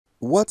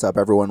What's up,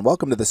 everyone?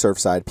 Welcome to the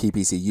Surfside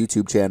PPC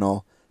YouTube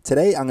channel.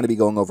 Today, I'm going to be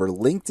going over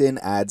LinkedIn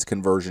ads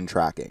conversion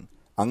tracking.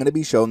 I'm going to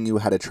be showing you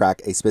how to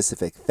track a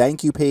specific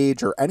thank you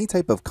page or any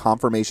type of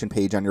confirmation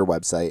page on your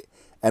website,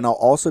 and I'll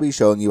also be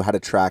showing you how to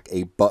track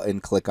a button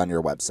click on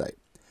your website.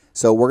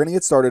 So we're going to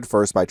get started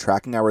first by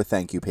tracking our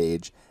thank you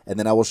page, and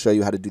then I will show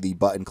you how to do the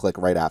button click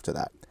right after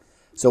that.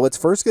 So let's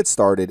first get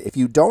started. If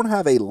you don't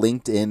have a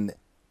LinkedIn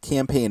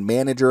Campaign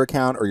Manager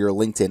account or your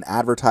LinkedIn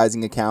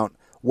advertising account,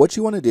 what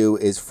you want to do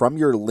is from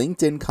your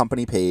LinkedIn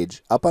company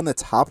page, up on the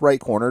top right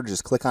corner,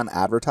 just click on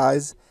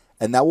Advertise,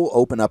 and that will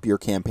open up your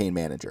Campaign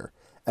Manager.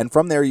 And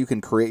from there, you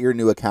can create your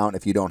new account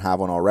if you don't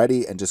have one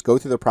already, and just go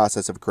through the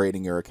process of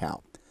creating your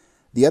account.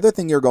 The other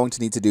thing you're going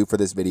to need to do for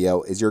this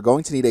video is you're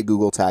going to need a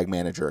Google Tag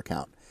Manager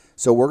account.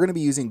 So we're going to be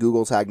using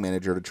Google Tag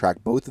Manager to track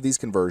both of these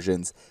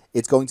conversions.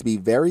 It's going to be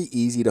very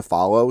easy to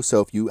follow.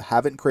 So if you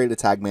haven't created a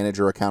Tag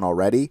Manager account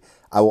already,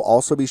 I will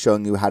also be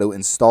showing you how to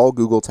install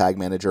Google Tag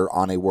Manager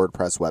on a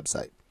WordPress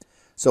website.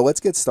 So let's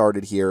get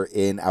started here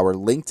in our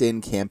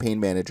LinkedIn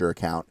Campaign Manager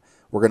account.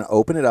 We're going to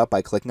open it up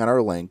by clicking on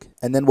our link.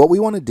 And then what we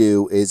want to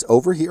do is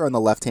over here on the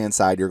left-hand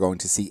side, you're going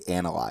to see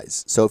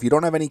Analyze. So if you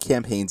don't have any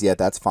campaigns yet,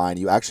 that's fine.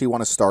 You actually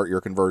want to start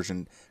your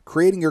conversion,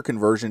 creating your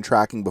conversion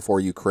tracking before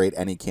you create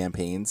any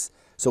campaigns.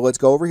 So let's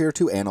go over here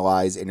to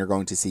Analyze, and you're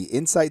going to see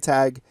Insight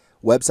Tag,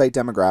 Website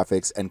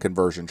Demographics, and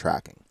Conversion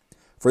Tracking.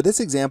 For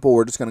this example,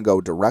 we're just going to go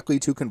directly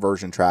to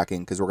Conversion Tracking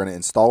because we're going to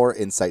install our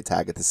Insight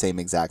Tag at the same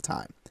exact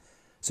time.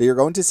 So you're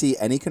going to see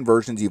any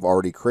conversions you've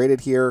already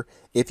created here.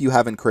 If you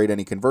haven't created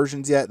any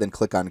conversions yet, then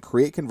click on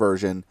Create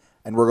Conversion,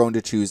 and we're going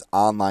to choose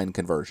Online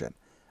Conversion.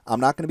 I'm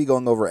not going to be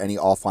going over any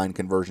offline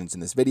conversions in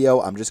this video.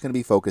 I'm just going to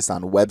be focused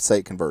on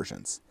website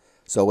conversions.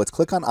 So let's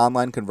click on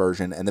Online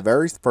Conversion, and the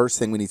very first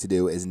thing we need to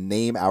do is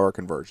name our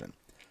conversion.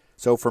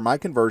 So for my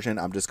conversion,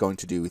 I'm just going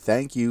to do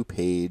Thank You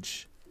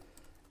Page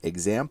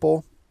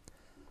Example.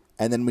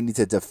 And then we need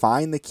to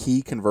define the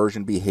key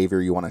conversion behavior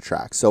you want to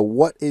track. So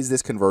what is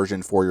this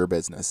conversion for your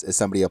business? Is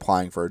somebody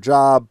applying for a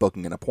job,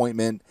 booking an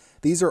appointment?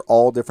 These are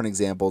all different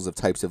examples of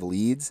types of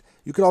leads.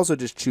 You could also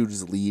just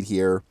choose lead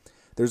here.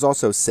 There's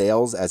also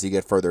sales as you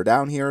get further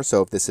down here.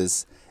 So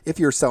if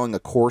you're selling a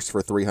course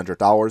for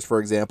 $300, for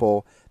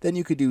example, then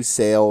you could do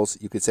sales.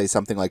 You could say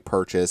something like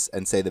purchase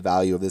and say the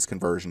value of this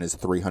conversion is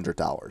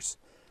 $300.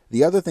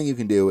 The other thing you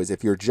can do is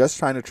if you're just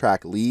trying to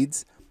track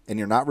leads, and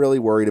you're not really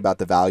worried about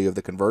the value of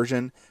the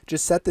conversion,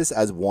 just set this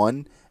as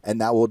 1, and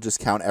that will just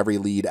count every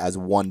lead as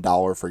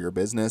 $1 for your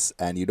business,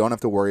 and you don't have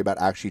to worry about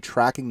actually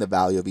tracking the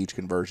value of each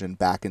conversion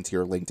back into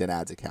your LinkedIn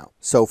ads account.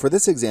 So for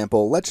this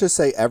example, let's just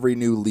say every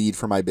new lead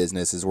for my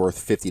business is worth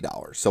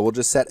 $50. So we'll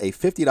just set a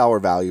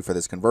 $50 value for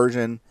this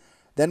conversion.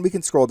 Then we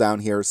can scroll down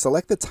here,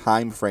 select the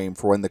time frame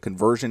for when the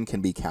conversion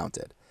can be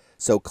counted.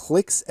 So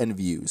clicks and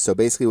views. So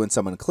basically when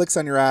someone clicks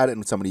on your ad and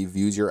when somebody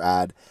views your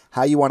ad,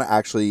 how you want to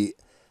actually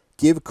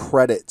give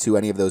credit to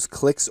any of those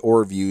clicks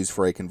or views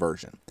for a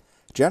conversion.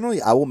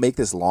 Generally, I will make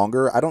this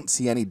longer. I don't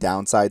see any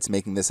downsides to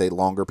making this a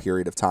longer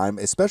period of time,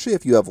 especially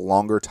if you have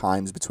longer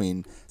times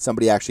between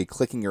somebody actually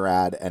clicking your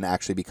ad and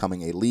actually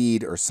becoming a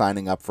lead or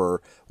signing up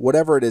for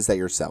whatever it is that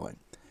you're selling.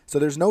 So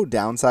there's no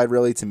downside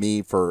really to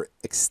me for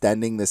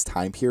extending this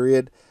time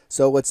period.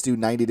 So let's do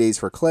 90 days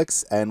for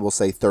clicks and we'll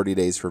say 30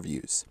 days for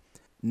views.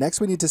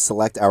 Next, we need to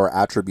select our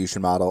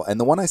attribution model, and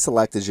the one I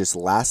select is just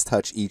last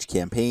touch each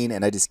campaign,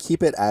 and I just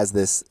keep it as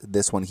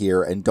this one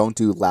here and don't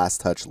do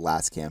last touch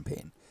last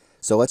campaign.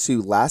 So let's do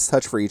last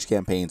touch for each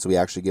campaign, so we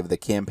actually give the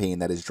campaign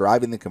that is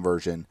driving the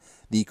conversion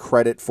the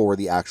credit for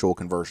the actual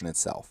conversion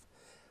itself.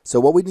 So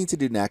what we need to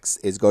do next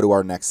is go to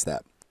our next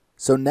step.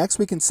 So next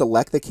we can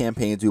select the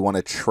campaigns we want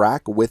to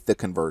track with the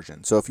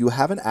conversion. So if you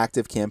have an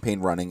active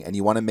campaign running and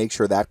you want to make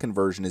sure that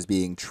conversion is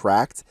being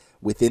tracked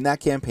within that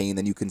campaign,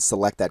 then you can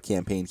select that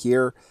campaign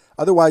here.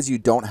 Otherwise, you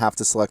don't have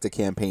to select a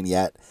campaign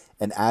yet.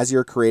 And as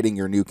you're creating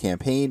your new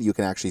campaign, you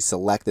can actually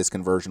select this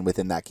conversion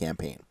within that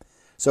campaign.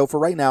 So for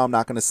right now, I'm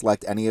not going to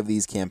select any of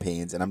these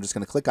campaigns, and I'm just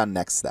going to click on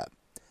Next Step.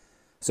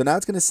 So now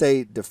it's going to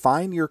say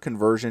define your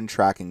conversion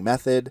tracking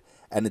method,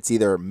 and it's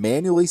either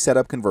manually set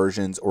up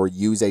conversions or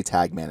use a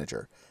tag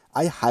manager.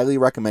 I highly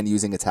recommend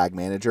using a tag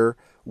manager.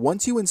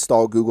 Once you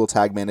install Google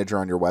Tag Manager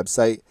on your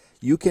website,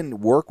 you can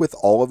work with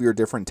all of your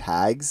different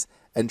tags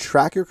and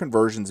track your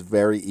conversions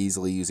very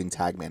easily using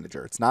Tag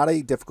Manager. It's not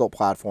a difficult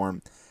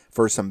platform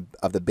for some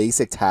of the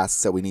basic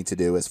tasks that we need to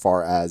do as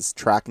far as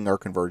tracking our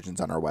conversions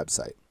on our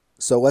website.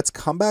 So let's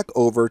come back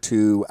over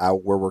to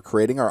where we're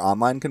creating our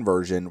online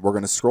conversion. We're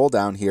going to scroll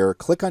down here,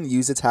 click on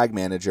Use a Tag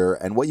Manager,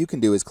 and what you can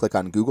do is click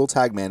on Google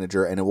Tag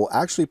Manager, and it will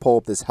actually pull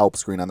up this help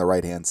screen on the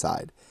right-hand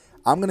side.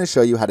 I'm going to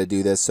show you how to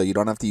do this so you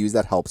don't have to use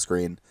that help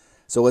screen.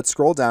 So let's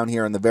scroll down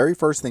here, and the very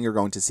first thing you're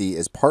going to see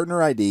is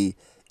Partner ID,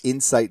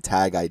 Insight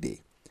Tag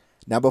ID.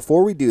 Now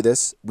before we do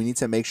this, we need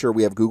to make sure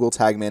we have Google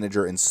Tag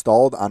Manager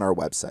installed on our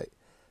website.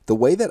 The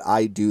way that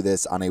I do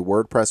this on a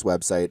WordPress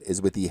website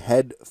is with the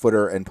Head,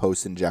 Footer, and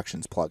Post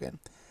Injections plugin.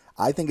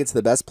 I think it's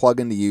the best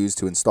plugin to use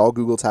to install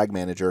Google Tag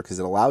Manager because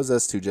it allows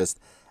us to just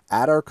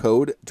add our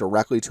code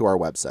directly to our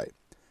website.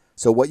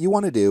 So what you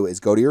want to do is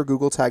go to your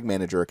Google Tag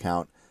Manager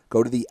account,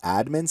 go to the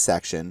admin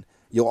section.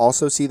 You'll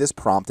also see this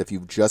prompt if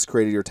you've just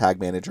created your Tag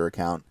Manager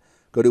account.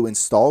 Go to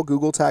install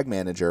Google Tag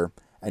Manager,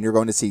 and you're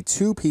going to see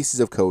two pieces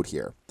of code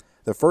here.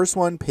 The first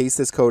one, paste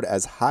this code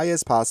as high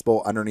as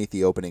possible underneath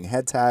the opening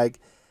head tag.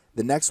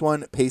 The next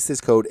one, paste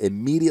this code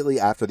immediately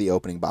after the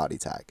opening body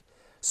tag.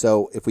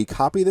 So if we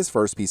copy this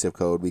first piece of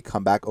code, we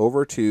come back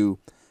over to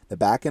the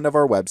back end of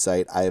our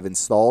website. I have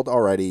installed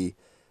already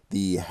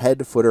the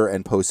head, footer,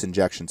 and post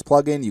injections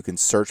plugin. You can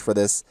search for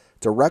this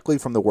directly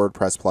from the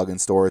WordPress plugin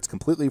store. It's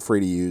completely free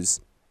to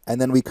use.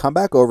 And then we come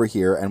back over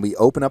here and we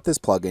open up this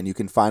plugin. You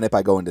can find it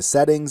by going to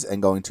settings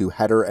and going to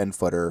header and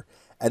footer,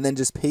 and then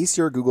just paste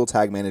your Google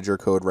Tag Manager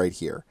code right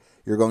here.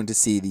 You're going to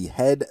see the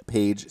head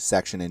page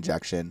section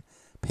injection.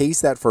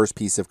 Paste that first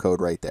piece of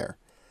code right there.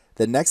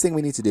 The next thing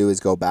we need to do is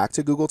go back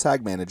to Google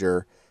Tag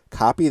Manager,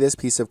 copy this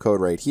piece of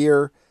code right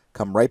here,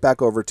 come right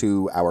back over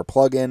to our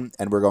plugin,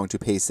 and we're going to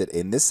paste it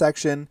in this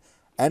section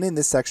and in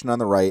this section on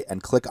the right,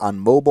 and click on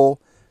mobile,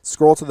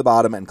 scroll to the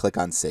bottom, and click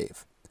on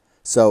save.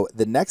 So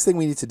the next thing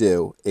we need to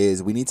do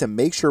is we need to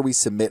make sure we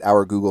submit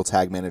our Google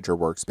Tag Manager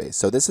workspace.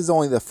 So this is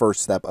only the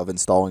first step of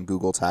installing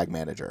Google Tag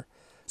Manager.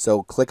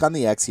 So click on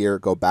the X here,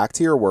 go back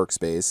to your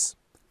workspace,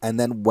 and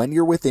then when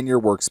you're within your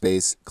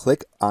workspace,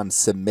 click on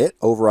submit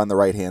over on the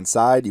right hand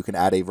side. You can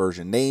add a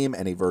version name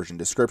and a version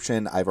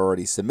description. I've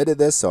already submitted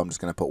this, so I'm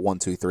just going to put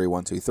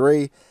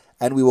 123123,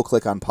 and we will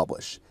click on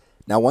publish.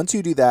 Now once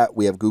you do that,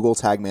 we have Google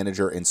Tag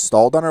Manager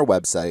installed on our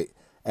website,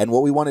 and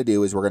what we want to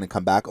do is we're going to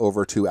come back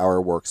over to our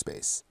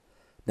workspace.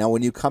 Now,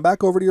 when you come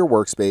back over to your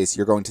workspace,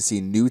 you're going to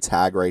see new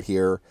tag right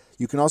here.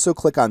 You can also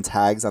click on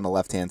tags on the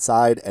left-hand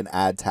side and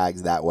add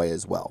tags that way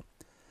as well.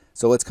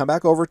 So let's come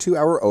back over to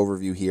our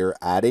overview here,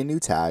 add a new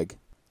tag,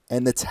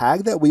 and the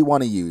tag that we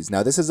want to use.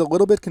 Now, this is a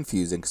little bit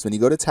confusing because when you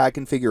go to tag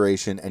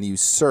configuration and you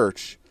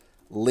search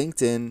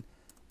LinkedIn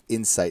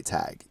Insight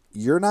tag,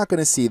 you're not going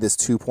to see this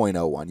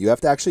 2.0 one. You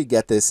have to actually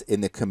get this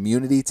in the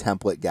community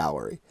template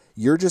gallery.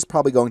 You're just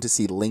probably going to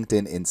see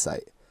LinkedIn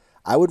Insight.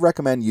 I would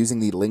recommend using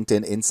the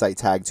LinkedIn Insight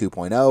Tag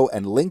 2.0,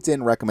 and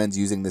LinkedIn recommends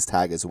using this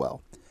tag as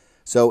well.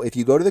 So if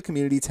you go to the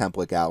community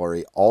template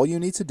gallery, all you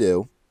need to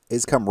do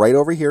is come right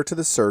over here to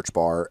the search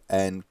bar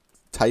and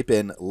type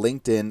in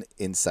LinkedIn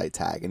Insight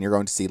Tag, and you're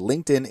going to see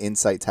LinkedIn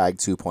Insight Tag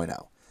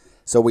 2.0.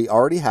 So we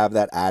already have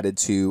that added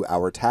to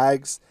our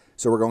tags.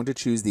 So we're going to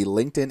choose the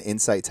LinkedIn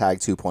Insight Tag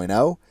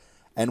 2.0,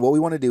 and what we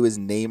want to do is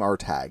name our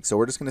tag. So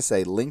we're just going to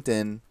say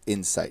LinkedIn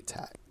Insight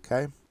Tag,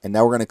 okay? And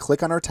now we're going to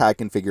click on our tag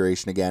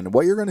configuration again.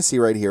 What you're going to see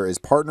right here is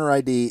Partner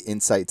ID,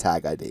 Insight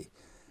Tag ID.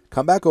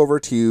 Come back over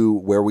to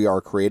where we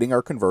are creating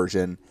our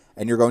conversion,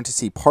 and you're going to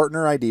see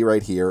Partner ID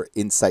right here,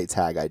 Insight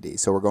Tag ID.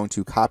 So we're going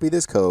to copy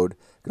this code.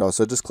 You can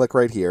also just click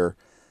right here.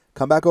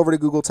 Come back over to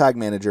Google Tag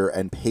Manager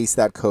and paste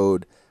that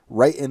code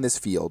right in this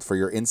field for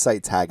your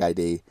Insight Tag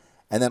ID.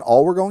 And then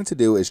all we're going to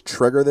do is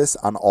trigger this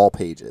on all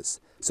pages.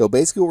 So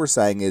basically what we're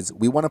saying is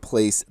we want to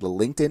place the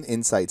LinkedIn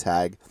Insight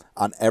Tag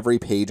on every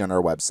page on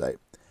our website.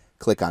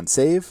 Click on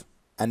save,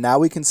 and now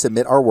we can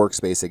submit our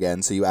workspace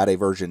again. So you add a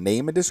version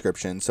name and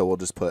description. So we'll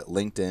just put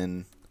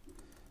LinkedIn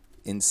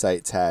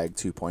Insight Tag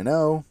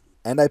 2.0,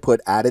 and I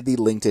put added the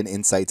LinkedIn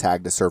Insight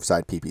Tag to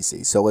Surfside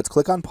PPC. So let's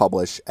click on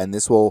publish, and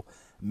this will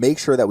make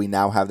sure that we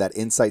now have that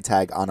Insight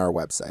Tag on our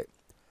website.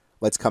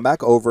 Let's come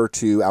back over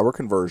to our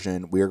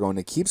conversion. We are going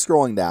to keep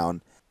scrolling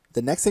down.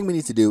 The next thing we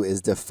need to do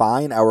is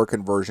define our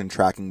conversion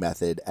tracking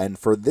method. And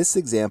for this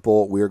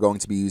example, we are going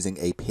to be using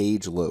a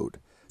page load.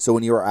 So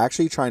when you are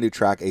actually trying to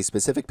track a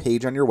specific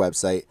page on your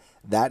website,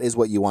 that is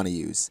what you want to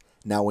use.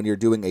 Now, when you're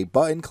doing a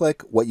button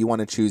click, what you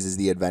want to choose is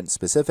the event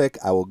specific.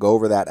 I will go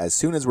over that as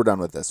soon as we're done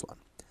with this one.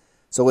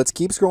 So let's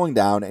keep scrolling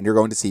down, and you're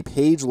going to see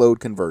page load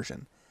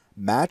conversion.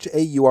 Match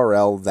a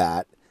URL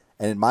that,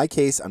 and in my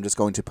case, I'm just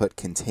going to put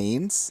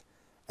contains,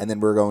 and then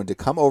we're going to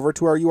come over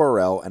to our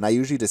URL, and I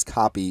usually just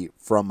copy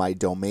from my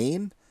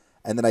domain,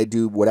 and then I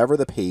do whatever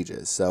the page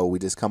is. So we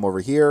just come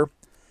over here,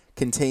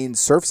 contains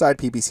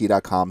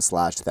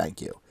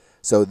surfsideppc.com/thank you.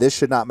 So this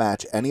should not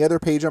match any other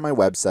page on my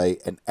website,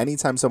 and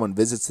anytime someone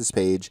visits this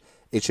page,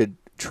 it should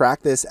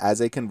track this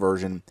as a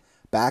conversion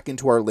back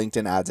into our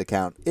LinkedIn ads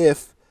account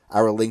if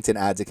our LinkedIn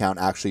ads account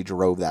actually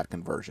drove that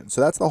conversion.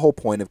 So that's the whole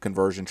point of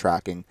conversion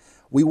tracking.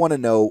 We want to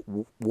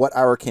know what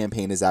our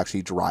campaign is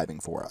actually driving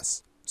for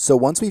us. So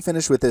once we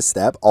finish with this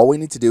step, all we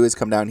need to do is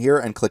come down here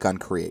and click on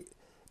create.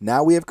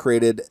 Now we have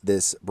created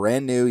this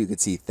brand new, you can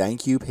see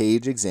thank you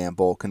page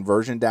example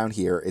conversion down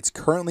here. It's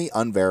currently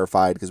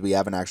unverified because we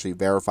haven't actually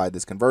verified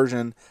this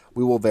conversion.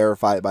 We will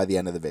verify it by the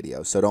end of the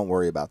video, so don't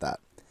worry about that.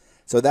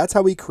 So that's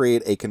how we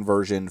create a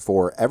conversion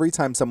for every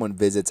time someone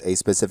visits a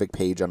specific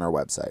page on our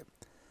website.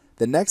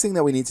 The next thing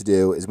that we need to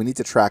do is we need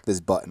to track this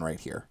button right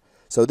here.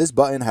 So this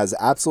button has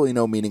absolutely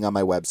no meaning on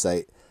my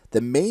website.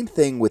 The main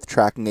thing with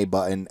tracking a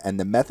button, and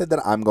the method that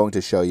I'm going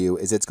to show you,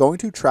 is it's going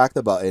to track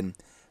the button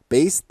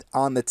based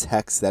on the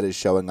text that is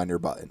showing on your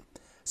button.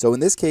 So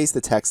in this case,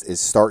 the text is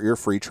start your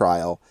free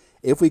trial.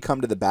 If we come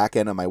to the back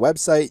end of my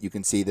website, you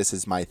can see this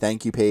is my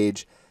thank you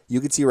page.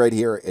 You can see right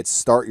here, it's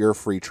start your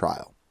free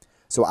trial.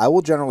 So I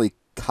will generally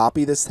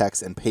copy this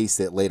text and paste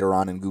it later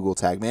on in Google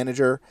Tag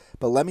Manager.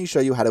 But let me show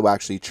you how to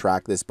actually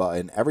track this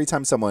button every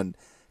time someone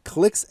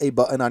clicks a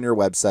button on your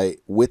website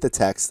with the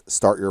text,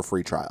 start your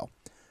free trial.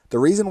 The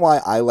reason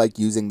why I like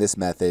using this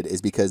method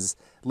is because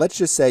let's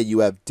just say you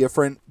have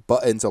different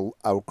buttons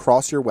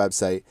across your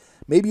website.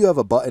 Maybe you have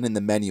a button in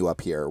the menu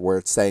up here where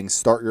it's saying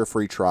start your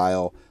free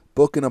trial,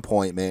 book an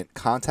appointment,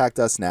 contact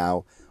us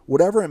now.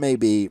 Whatever it may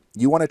be,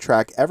 you want to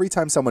track every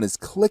time someone is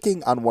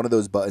clicking on one of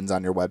those buttons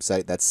on your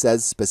website that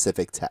says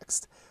specific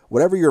text.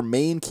 Whatever your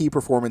main key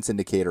performance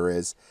indicator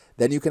is,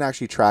 then you can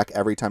actually track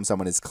every time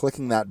someone is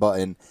clicking that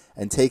button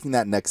and taking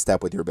that next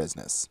step with your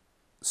business.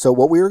 So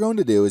what we are going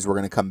to do is we're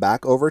going to come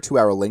back over to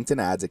our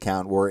LinkedIn ads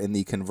account. We're in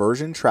the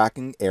conversion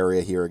tracking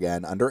area here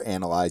again. Under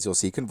Analyze, you'll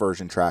see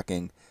conversion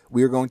tracking.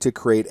 We are going to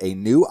create a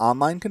new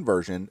online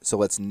conversion. So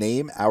let's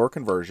name our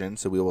conversion.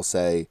 So we will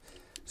say,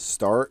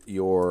 start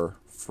your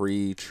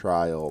free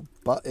trial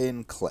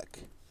button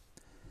click.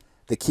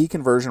 The key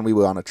conversion we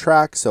want to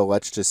track, so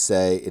let's just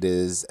say it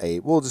is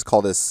we'll just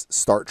call this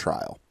start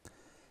trial.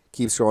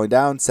 Keep scrolling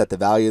down, set the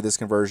value of this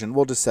conversion.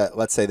 We'll just set,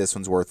 let's say this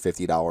one's worth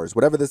 $50.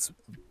 Whatever this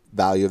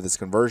value of this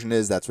conversion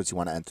is, that's what you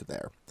want to enter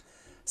there.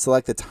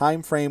 Select the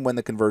time frame when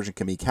the conversion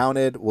can be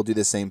counted. We'll do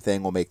the same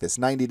thing. We'll make this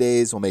 90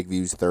 days. We'll make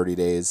views 30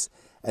 days.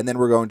 And then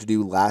we're going to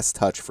do last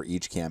touch for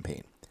each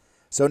campaign.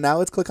 So now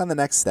let's click on the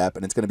next step,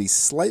 and it's going to be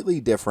slightly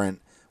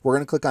different. We're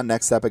going to click on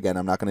next step again.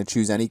 I'm not going to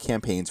choose any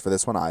campaigns for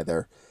this one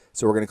either.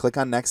 So we're going to click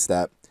on next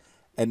step.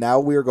 And now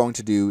we are going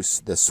to do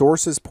the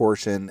sources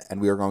portion, and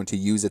we are going to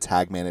use a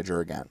tag manager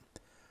again.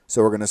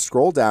 So we're going to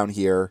scroll down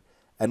here.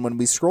 And when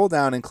we scroll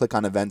down and click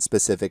on event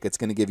specific, it's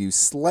going to give you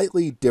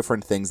slightly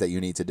different things that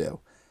you need to do.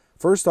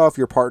 First off,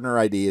 your partner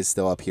ID is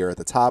still up here at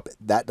the top.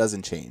 That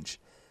doesn't change.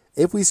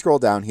 If we scroll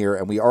down here,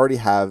 and we already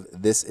have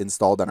this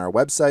installed on our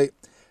website.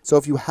 So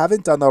if you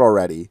haven't done that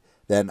already,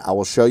 then I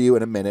will show you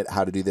in a minute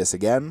how to do this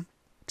again,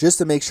 just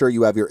to make sure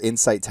you have your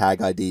Insight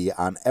Tag ID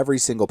on every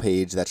single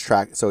page that's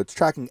tracked. So it's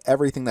tracking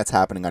everything that's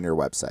happening on your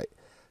website.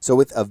 So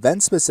with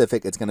event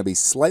specific, it's going to be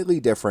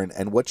slightly different.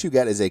 And what you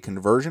get is a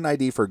conversion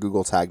ID for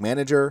Google Tag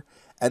Manager.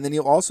 And then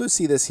you'll also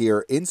see this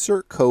here,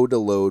 insert code to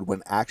load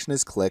when action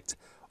is clicked,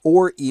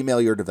 or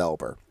email your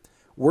developer.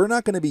 We're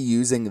not going to be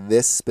using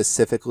this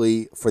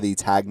specifically for the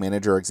Tag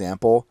Manager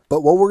example,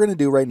 but what we're going to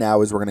do right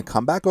now is we're going to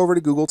come back over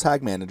to Google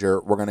Tag Manager.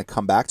 We're going to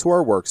come back to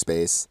our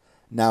workspace.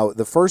 Now,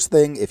 the first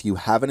thing, if you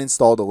haven't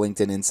installed a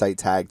LinkedIn Insight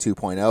Tag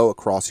 2.0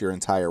 across your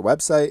entire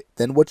website,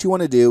 then what you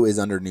want to do is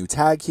under New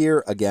Tag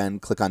here, again,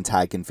 click on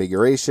Tag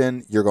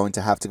Configuration. You're going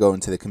to have to go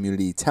into the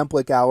Community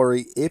Template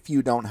Gallery if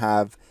you don't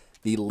have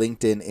the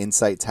LinkedIn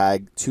Insight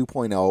Tag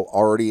 2.0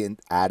 already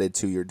added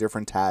to your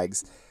different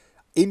tags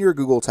in your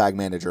Google Tag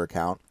Manager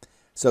account.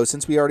 So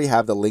since we already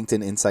have the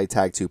LinkedIn Insight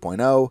Tag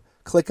 2.0,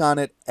 click on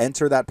it,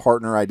 enter that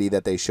partner ID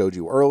that they showed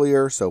you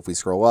earlier. So if we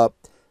scroll up,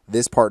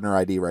 this partner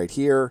ID right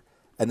here,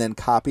 and then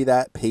copy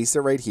that, paste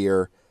it right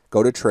here,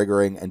 go to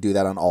triggering, and do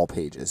that on all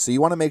pages. So you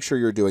want to make sure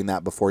you're doing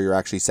that before you're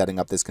actually setting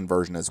up this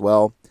conversion as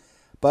well.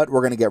 But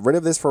we're going to get rid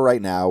of this for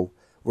right now.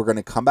 We're going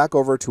to come back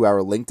over to our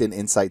LinkedIn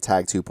Insight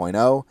Tag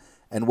 2.0.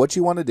 And what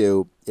you want to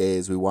do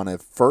is we want to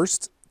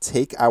first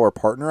take our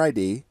partner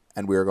ID,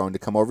 and we are going to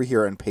come over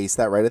here and paste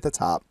that right at the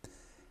top.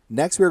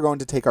 Next, we're going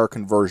to take our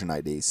conversion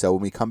ID. So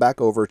when we come back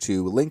over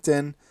to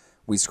LinkedIn,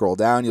 we scroll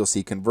down, you'll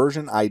see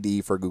conversion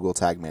ID for Google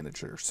Tag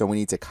Manager. So we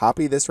need to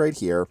copy this right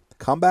here,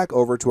 come back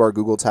over to our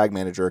Google Tag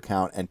Manager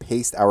account, and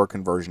paste our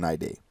conversion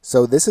ID.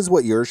 So this is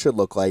what yours should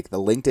look like. The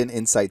LinkedIn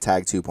Insight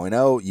Tag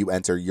 2.0, you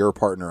enter your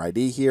partner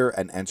ID here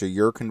and enter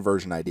your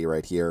conversion ID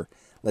right here.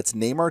 Let's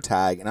name our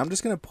tag, and I'm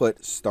just going to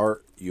put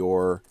start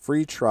your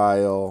free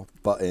trial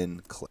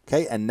button click.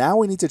 Okay, and now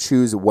we need to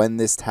choose when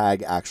this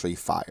tag actually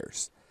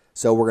fires.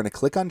 So we're going to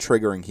click on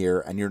triggering here,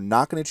 and you're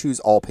not going to choose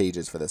all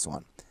pages for this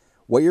one.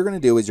 What you're going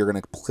to do is you're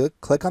going to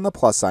click on the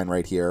plus sign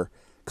right here,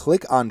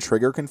 click on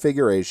trigger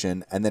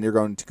configuration, and then you're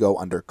going to go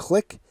under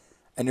click,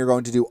 and you're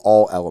going to do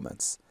all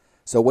elements.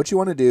 So what you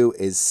want to do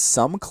is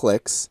some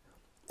clicks,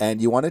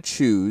 and you want to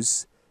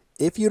choose,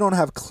 if you don't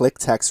have click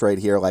text right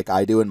here like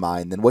I do in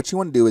mine, then what you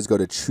want to do is go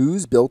to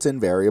choose built-in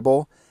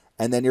variable,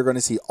 and then you're going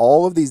to see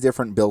all of these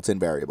different built-in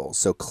variables.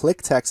 So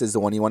click text is the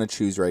one you want to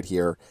choose right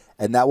here,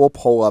 and that will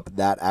pull up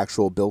that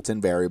actual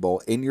built-in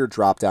variable in your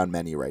drop-down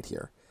menu right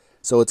here.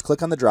 So let's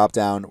click on the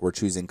drop-down. We're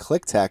choosing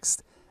click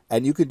text,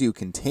 and you can do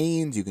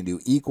contains, you can do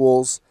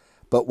equals,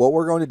 but what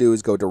we're going to do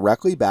is go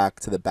directly back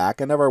to the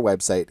back end of our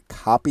website,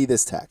 copy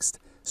this text,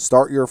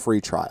 start your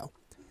free trial.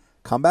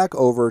 Come back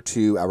over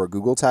to our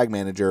Google Tag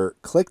Manager,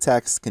 click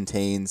text,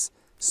 contains,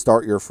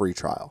 start your free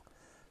trial.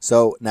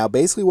 So now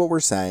basically what we're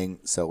saying,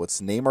 so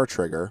let's name our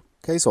trigger.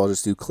 Okay, so I'll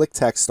just do click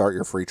text, start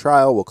your free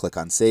trial. We'll click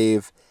on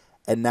save.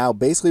 And now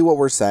basically what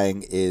we're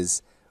saying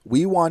is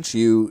we want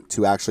you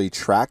to actually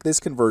track this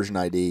conversion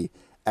ID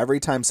every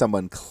time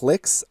someone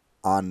clicks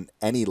on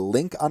any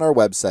link on our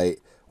website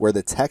where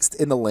the text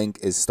in the link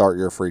is start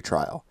your free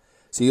trial.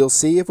 So you'll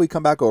see if we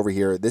come back over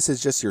here, this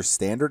is just your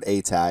standard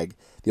A tag.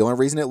 The only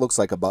reason it looks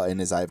like a button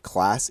is I have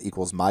class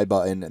equals my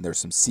button, and there's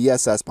some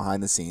CSS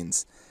behind the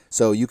scenes.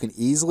 So you can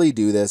easily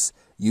do this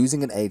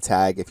using an A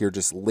tag, if you're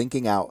just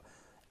linking out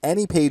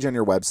any page on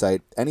your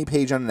website, any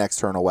page on an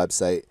external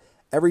website,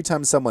 every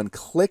time someone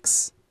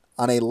clicks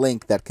on a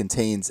link that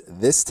contains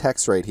this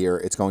text right here,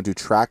 it's going to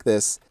track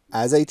this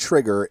as a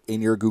trigger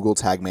in your Google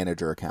Tag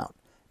Manager account.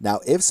 Now,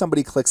 if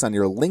somebody clicks on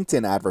your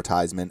LinkedIn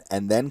advertisement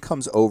and then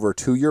comes over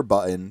to your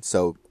button,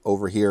 so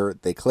over here,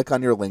 they click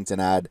on your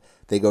LinkedIn ad,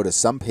 they go to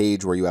some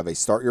page where you have a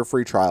start your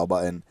free trial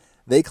button,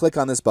 they click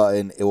on this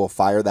button, it will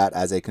fire that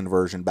as a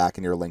conversion back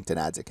in your LinkedIn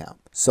ads account.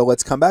 So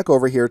let's come back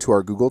over here to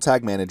our Google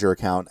Tag Manager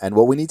account, and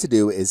what we need to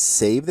do is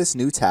save this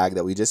new tag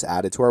that we just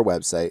added to our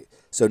website.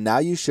 So now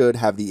you should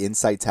have the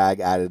Insight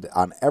tag added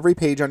on every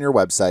page on your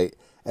website,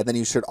 and then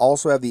you should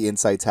also have the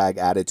Insight tag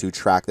added to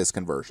track this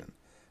conversion.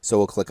 So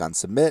we'll click on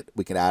submit,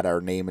 we can add our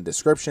name and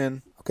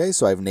description. Okay,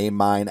 so I've named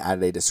mine,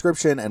 added a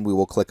description, and we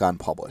will click on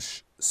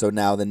publish. So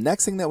now the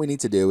next thing that we need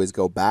to do is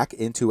go back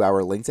into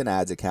our LinkedIn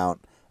ads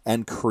account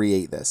and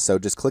create this. So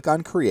just click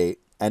on create,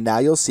 and now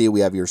you'll see we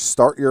have your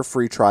start your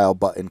free trial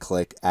button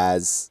click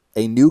as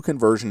a new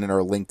conversion in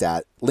our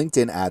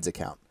LinkedIn ads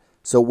account.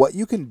 So what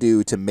you can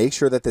do to make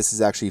sure that this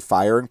is actually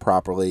firing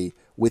properly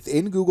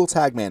within Google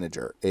Tag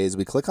Manager is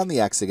we click on the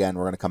X again,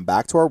 we're going to come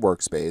back to our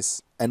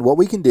workspace, and what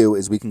we can do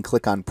is we can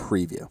click on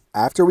preview.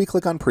 After we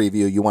click on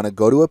preview, you want to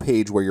go to a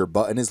page where your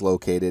button is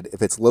located.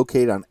 If it's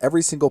located on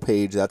every single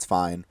page, that's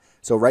fine.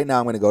 So right now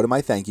I'm going to go to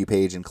my thank you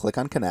page and click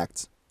on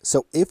connect.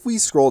 So if we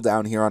scroll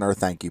down here on our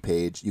thank you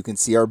page, you can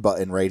see our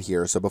button right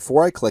here. So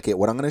before I click it,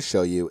 what I'm going to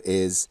show you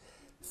is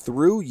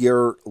through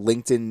your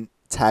LinkedIn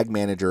Tag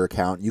Manager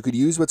account, you could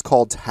use what's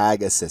called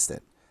Tag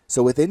Assistant.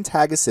 So within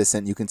Tag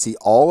Assistant, you can see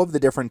all of the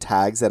different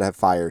tags that have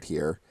fired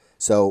here.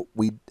 So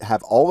we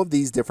have all of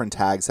these different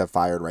tags have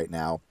fired right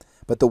now,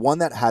 but the one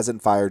that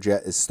hasn't fired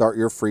yet is start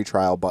your free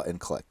trial button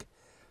click.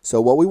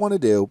 So what we want to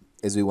do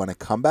is we want to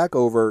come back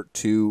over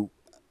to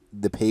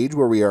the page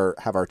where we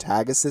have our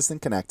Tag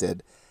Assistant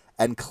connected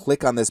and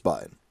click on this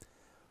button.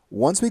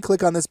 Once we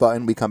click on this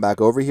button, we come back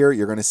over here,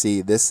 you're going to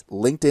see this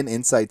LinkedIn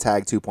Insight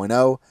Tag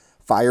 2.0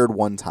 fired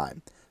one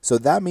time. So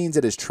that means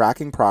it is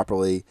tracking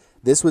properly.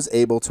 This was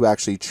able to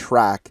actually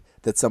track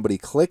that somebody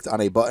clicked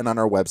on a button on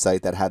our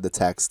website that had the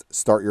text,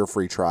 start your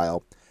free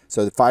trial.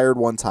 So it fired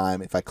one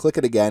time. If I click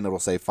it again, it'll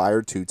say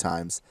fired 2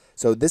 times.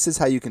 So this is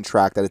how you can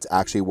track that it's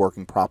actually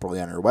working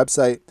properly on your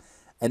website.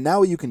 And now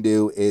what you can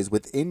do is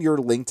within your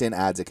LinkedIn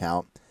ads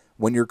account,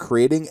 when you're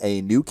creating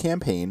a new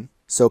campaign,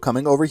 so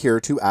coming over here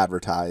to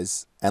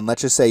advertise, and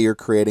let's just say you're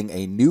creating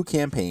a new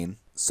campaign.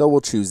 So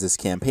we'll choose this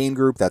campaign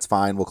group. That's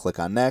fine. We'll click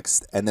on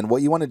next. And then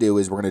what you want to do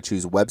is we're going to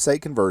choose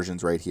website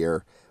conversions right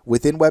here.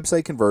 Within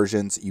website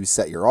conversions, you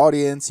set your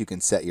audience. You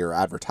can set your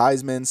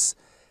advertisements.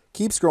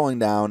 Keep scrolling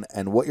down.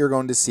 And what you're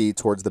going to see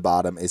towards the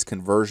bottom is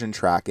conversion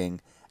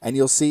tracking. And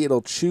you'll see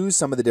it'll choose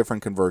some of the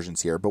different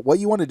conversions here. But what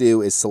you want to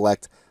do is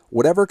select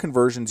whatever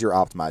conversions you're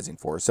optimizing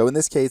for. So in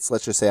this case,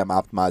 let's just say I'm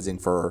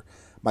optimizing for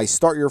my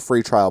start your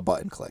free trial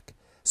button click.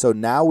 So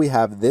now we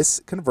have this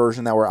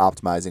conversion that we're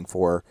optimizing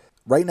for.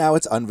 Right now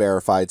it's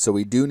unverified, so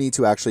we do need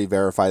to actually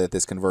verify that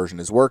this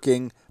conversion is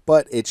working,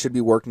 but it should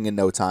be working in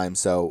no time.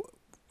 So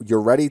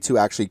you're ready to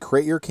actually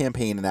create your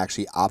campaign and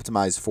actually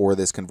optimize for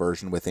this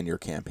conversion within your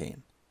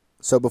campaign.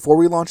 So before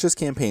we launch this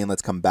campaign,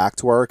 let's come back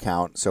to our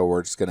account. So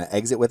we're just going to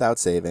exit without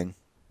saving.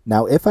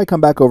 Now, if I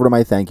come back over to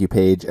my thank you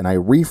page and I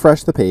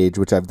refresh the page,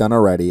 which I've done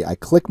already, I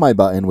click my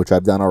button, which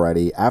I've done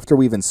already, after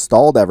we've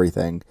installed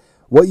everything,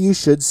 what you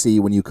should see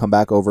when you come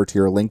back over to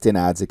your LinkedIn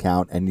ads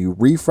account and you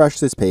refresh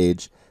this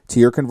page to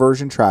your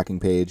conversion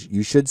tracking page,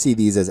 you should see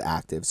these as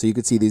active. So you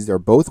can see these are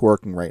both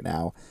working right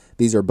now.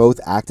 These are both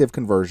active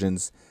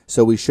conversions.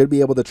 So we should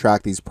be able to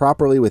track these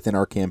properly within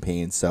our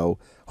campaign. So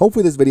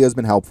hopefully this video has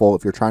been helpful.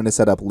 If you're trying to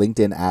set up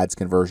LinkedIn ads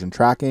conversion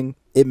tracking,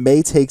 it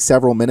may take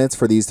several minutes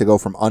for these to go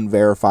from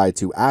unverified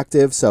to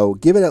active. So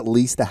give it at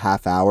least a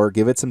half hour,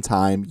 give it some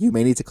time. You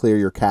may need to clear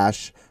your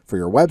cache for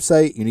your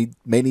website. You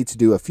may need to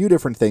do a few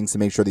different things to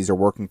make sure these are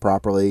working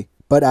properly.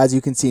 But as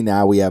you can see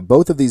now, we have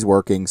both of these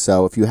working.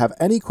 So if you have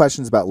any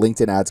questions about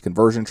LinkedIn ads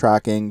conversion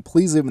tracking,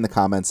 please leave them in the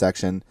comment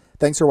section.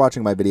 Thanks for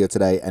watching my video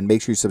today, and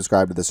make sure you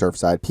subscribe to the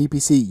Surfside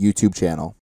PPC YouTube channel.